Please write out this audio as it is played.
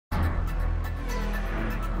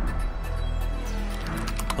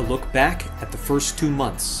A look back at the first 2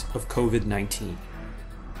 months of COVID-19.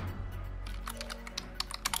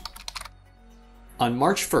 On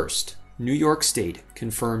March 1st, New York State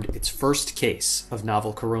confirmed its first case of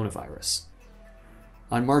novel coronavirus.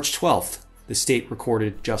 On March 12th, the state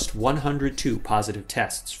recorded just 102 positive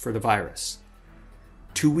tests for the virus.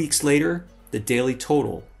 2 weeks later, the daily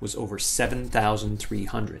total was over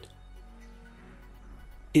 7,300.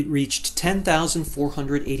 It reached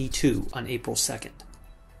 10,482 on April 2nd.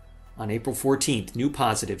 On April 14th, new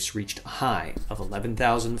positives reached a high of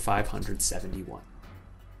 11,571.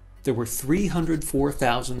 There were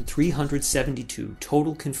 304,372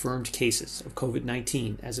 total confirmed cases of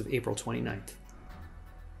COVID-19 as of April 29th.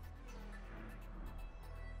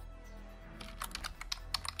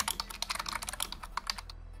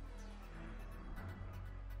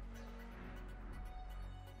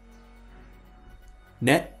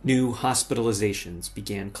 Net new hospitalizations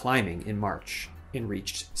began climbing in March and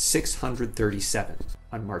reached 637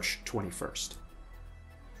 on March 21st.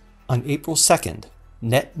 On April 2nd,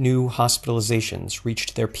 net new hospitalizations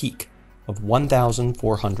reached their peak of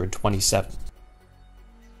 1,427.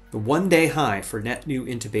 The one-day high for net new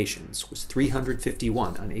intubations was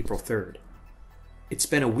 351 on April 3rd. It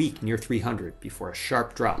spent a week near 300 before a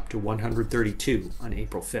sharp drop to 132 on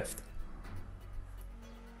April 5th.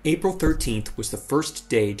 April 13th was the first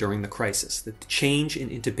day during the crisis that the change in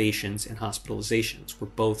intubations and hospitalizations were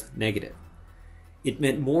both negative. It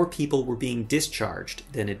meant more people were being discharged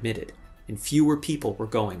than admitted, and fewer people were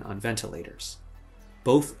going on ventilators.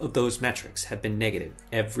 Both of those metrics have been negative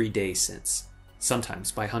every day since,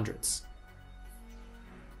 sometimes by hundreds.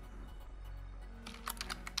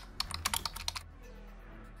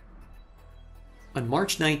 On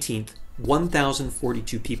March 19th,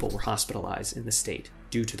 1,042 people were hospitalized in the state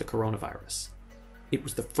due to the coronavirus. It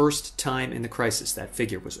was the first time in the crisis that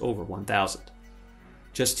figure was over 1,000.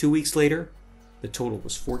 Just 2 weeks later, the total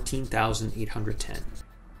was 14,810.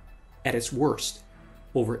 At its worst,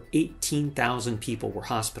 over 18,000 people were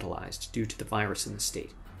hospitalized due to the virus in the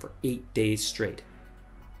state for 8 days straight.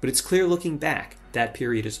 But it's clear looking back, that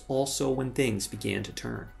period is also when things began to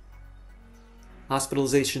turn.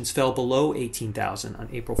 Hospitalizations fell below 18,000 on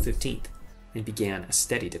April 15th and began a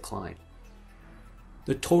steady decline.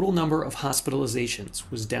 The total number of hospitalizations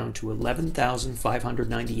was down to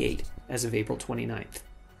 11,598 as of April 29th.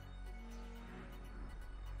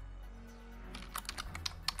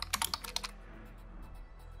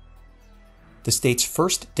 The state's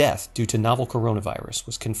first death due to novel coronavirus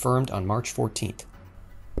was confirmed on March 14th.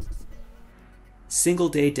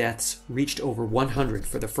 Single-day deaths reached over 100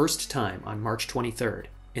 for the first time on March 23rd,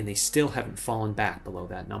 and they still haven't fallen back below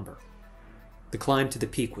that number. The climb to the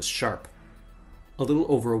peak was sharp. A little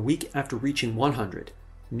over a week after reaching 100,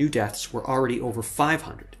 new deaths were already over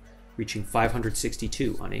 500, reaching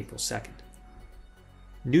 562 on April 2nd.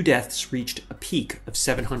 New deaths reached a peak of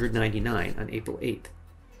 799 on April 8th.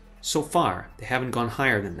 So far, they haven't gone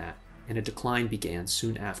higher than that, and a decline began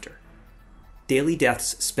soon after. Daily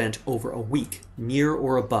deaths spent over a week near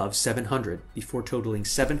or above 700 before totaling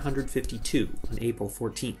 752 on April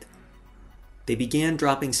 14th. They began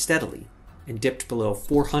dropping steadily and dipped below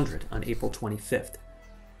 400 on April 25th.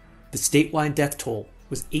 The statewide death toll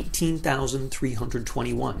was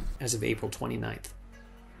 18,321 as of April 29th.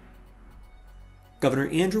 Governor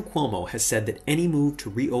Andrew Cuomo has said that any move to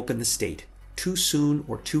reopen the state too soon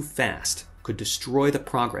or too fast could destroy the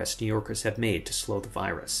progress New Yorkers have made to slow the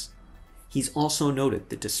virus. He's also noted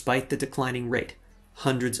that despite the declining rate,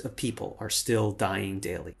 hundreds of people are still dying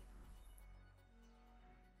daily.